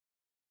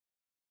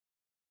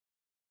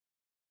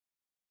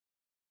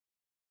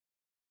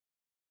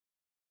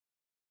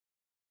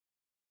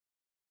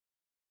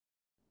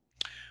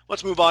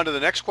Let's move on to the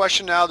next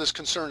question now. This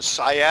concerns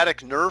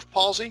sciatic nerve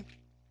palsy.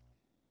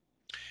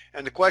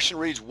 And the question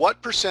reads,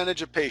 what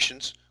percentage of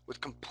patients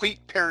with complete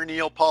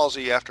perineal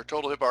palsy after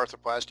total hip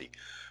arthroplasty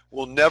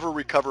will never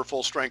recover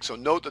full strength? So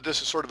note that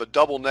this is sort of a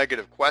double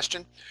negative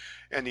question.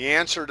 And the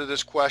answer to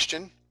this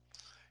question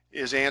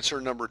is answer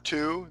number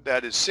 2.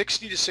 That is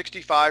 60 to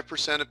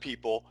 65% of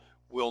people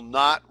will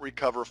not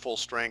recover full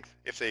strength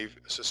if they've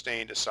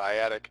sustained a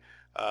sciatic,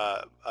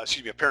 a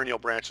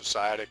perineal branch of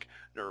sciatic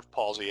nerve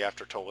palsy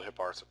after total hip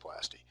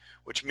arthroplasty,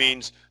 which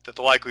means that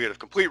the likelihood of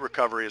complete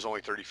recovery is only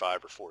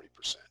 35 or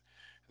 40%. And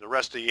the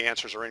rest of the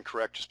answers are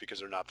incorrect just because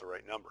they're not the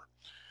right number.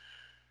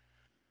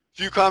 A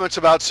few comments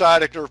about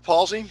sciatic nerve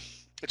palsy.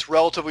 It's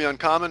relatively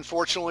uncommon.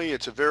 Fortunately,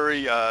 it's a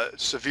very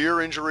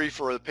severe injury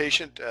for the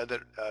patient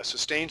that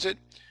sustains it.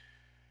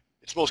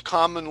 It's most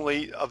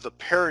commonly of the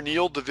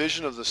perineal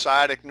division of the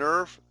sciatic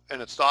nerve,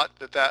 and it's thought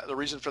that the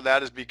reason for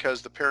that is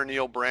because the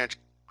perineal branch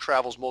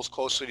travels most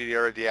closely to the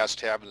area of the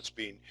acetabulum that's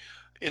being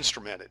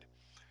instrumented.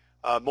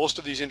 Most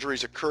of these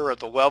injuries occur at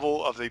the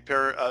level of the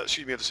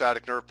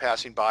sciatic nerve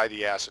passing by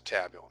the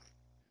acetabulum.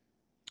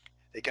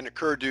 They can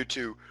occur due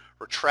to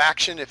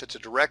retraction if it's a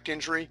direct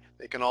injury.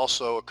 They can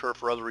also occur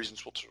for other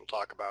reasons we'll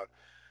talk about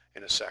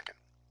in a second.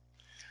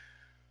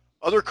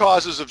 Other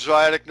causes of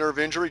sciatic nerve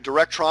injury: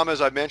 direct trauma,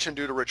 as I mentioned,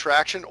 due to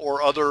retraction,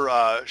 or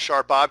other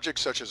sharp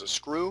objects such as a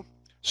screw.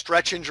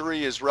 Stretch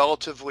injury is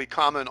relatively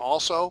common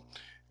also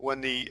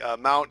when the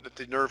amount that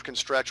the nerve can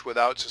stretch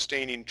without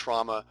sustaining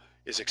trauma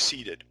is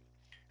exceeded.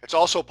 It's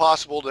also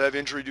possible to have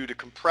injury due to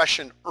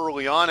compression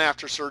early on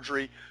after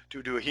surgery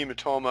due to a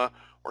hematoma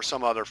or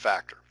some other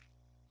factor.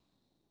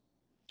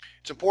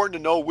 It's important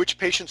to know which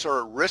patients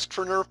are at risk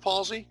for nerve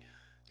palsy.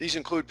 These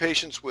include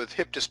patients with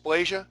hip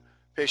dysplasia,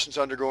 patients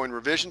undergoing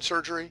revision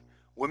surgery.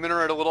 Women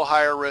are at a little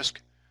higher risk.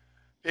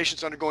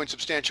 Patients undergoing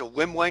substantial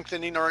limb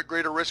lengthening are at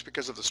greater risk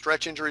because of the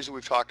stretch injuries that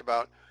we've talked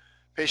about.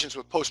 Patients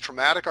with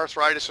post-traumatic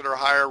arthritis that are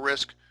higher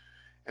risk,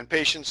 and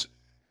patients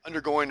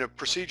undergoing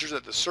procedures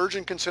that the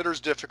surgeon considers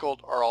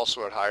difficult are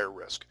also at higher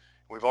risk.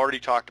 We've already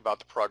talked about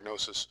the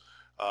prognosis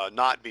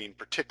not being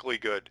particularly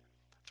good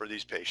for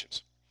these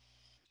patients.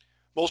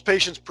 Most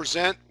patients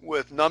present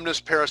with numbness,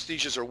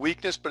 paresthesias, or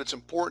weakness, but it's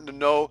important to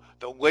know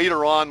that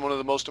later on one of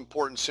the most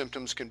important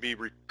symptoms can be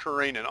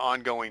recurring and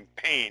ongoing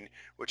pain,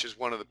 which is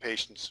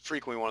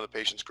frequently one of the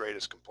patient's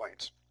greatest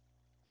complaints.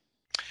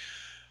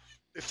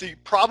 If the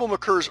problem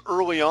occurs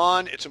early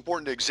on, it's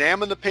important to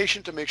examine the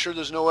patient to make sure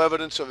there's no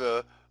evidence of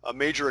a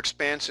major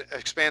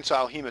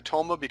expansile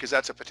hematoma, because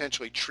that's a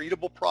potentially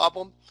treatable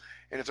problem.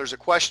 And if there's a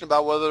question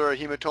about whether a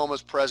hematoma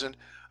is present,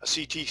 a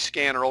CT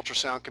scan or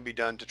ultrasound can be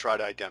done to try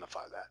to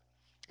identify that.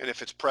 And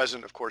if it's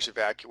present, of course,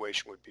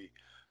 evacuation would be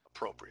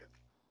appropriate.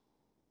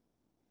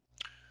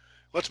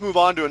 Let's move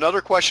on to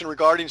another question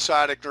regarding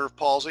sciatic nerve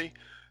palsy.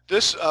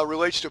 This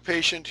relates to a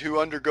patient who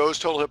undergoes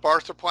total hip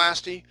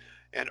arthroplasty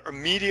and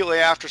immediately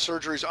after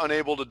surgery is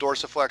unable to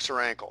dorsiflex her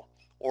ankle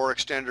or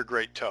extend her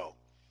great toe.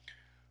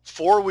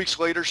 4 weeks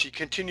later, she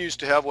continues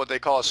to have what they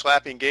call a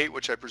slapping gait,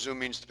 which I presume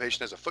means the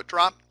patient has a foot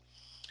drop.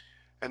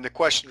 And the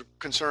question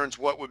concerns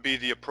what would be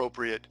the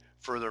appropriate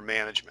further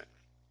management.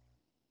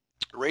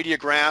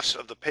 Radiographs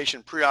of the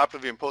patient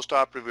preoperatively and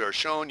postoperatively are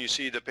shown. You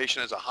see the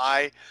patient has a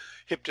high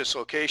hip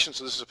dislocation,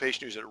 so this is a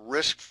patient who's at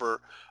risk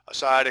for a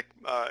sciatic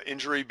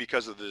injury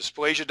because of the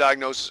dysplasia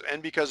diagnosis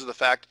and because of the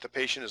fact that the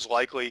patient is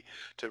likely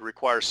to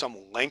require some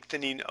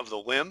lengthening of the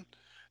limb.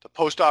 The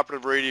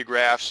postoperative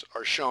radiographs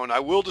are shown. I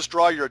will just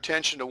draw your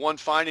attention to one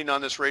finding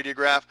on this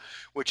radiograph,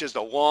 which is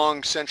the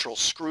long central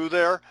screw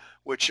there,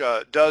 which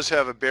does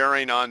have a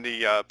bearing on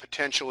the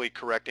potentially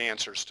correct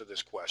answers to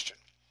this question.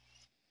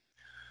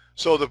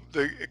 So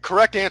the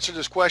correct answer to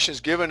this question is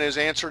given as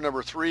answer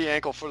number 3,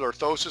 ankle foot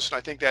orthosis, and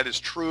I think that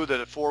is true,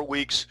 that at 4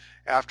 weeks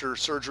after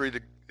surgery,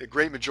 the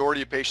great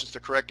majority of patients,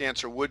 the correct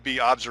answer would be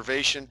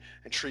observation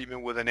and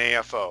treatment with an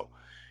AFO.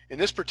 In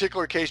this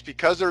particular case,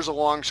 because there's a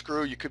long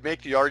screw, you could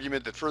make the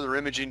argument that further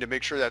imaging to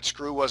make sure that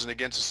screw wasn't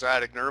against the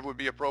sciatic nerve would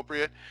be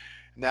appropriate.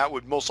 And that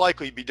would most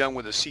likely be done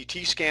with a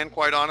CT scan,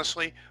 quite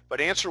honestly. But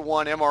answer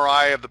 1,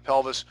 MRI of the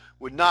pelvis,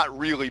 would not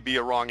really be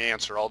a wrong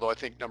answer, although I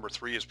think number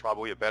 3 is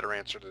probably a better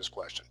answer to this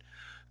question.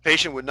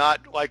 Patient would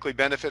not likely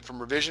benefit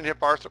from revision hip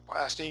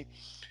arthroplasty.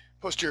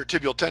 Posterior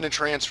tibial tendon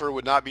transfer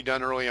would not be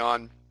done early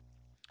on.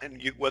 And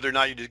whether or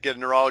not you get a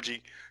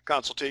neurology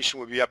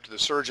consultation would be up to the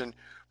surgeon,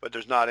 but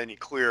there's not any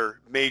clear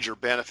major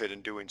benefit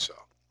in doing so.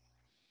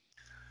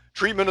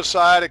 Treatment of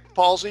sciatic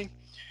palsy.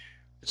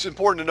 It's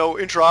important to know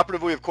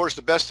intraoperatively, of course,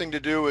 the best thing to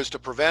do is to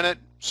prevent it.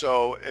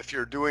 So if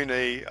you're doing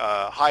a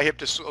high hip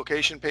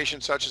dislocation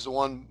patient such as the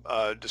one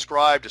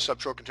described, a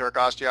subtrochanteric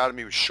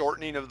osteotomy with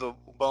shortening of the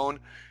bone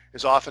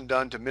is often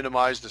done to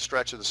minimize the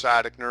stretch of the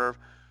sciatic nerve,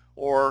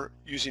 or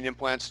using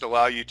implants to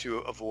allow you to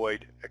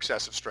avoid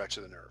excessive stretch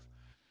of the nerve.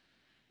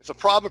 If the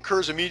problem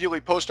occurs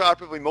immediately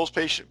postoperatively, most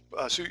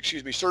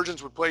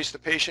surgeons would place the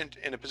patient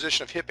in a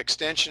position of hip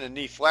extension and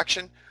knee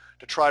flexion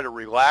to try to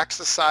relax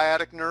the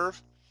sciatic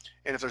nerve.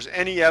 And if there's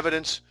any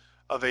evidence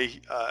of a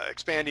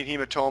expanding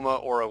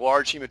hematoma or a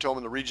large hematoma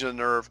in the region of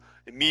the nerve,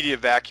 immediate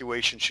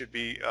evacuation should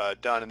be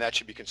done, and that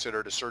should be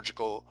considered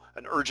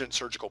an urgent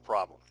surgical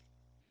problem.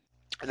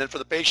 And then for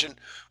the patient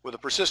with a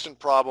persistent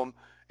problem,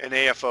 an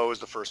AFO is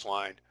the first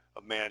line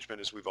of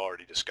management, as we've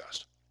already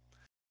discussed.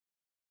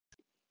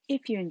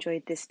 If you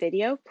enjoyed this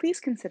video, please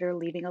consider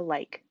leaving a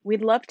like.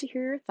 We'd love to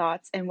hear your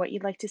thoughts and what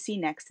you'd like to see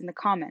next in the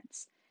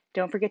comments.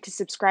 Don't forget to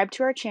subscribe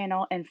to our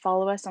channel and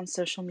follow us on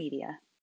social media.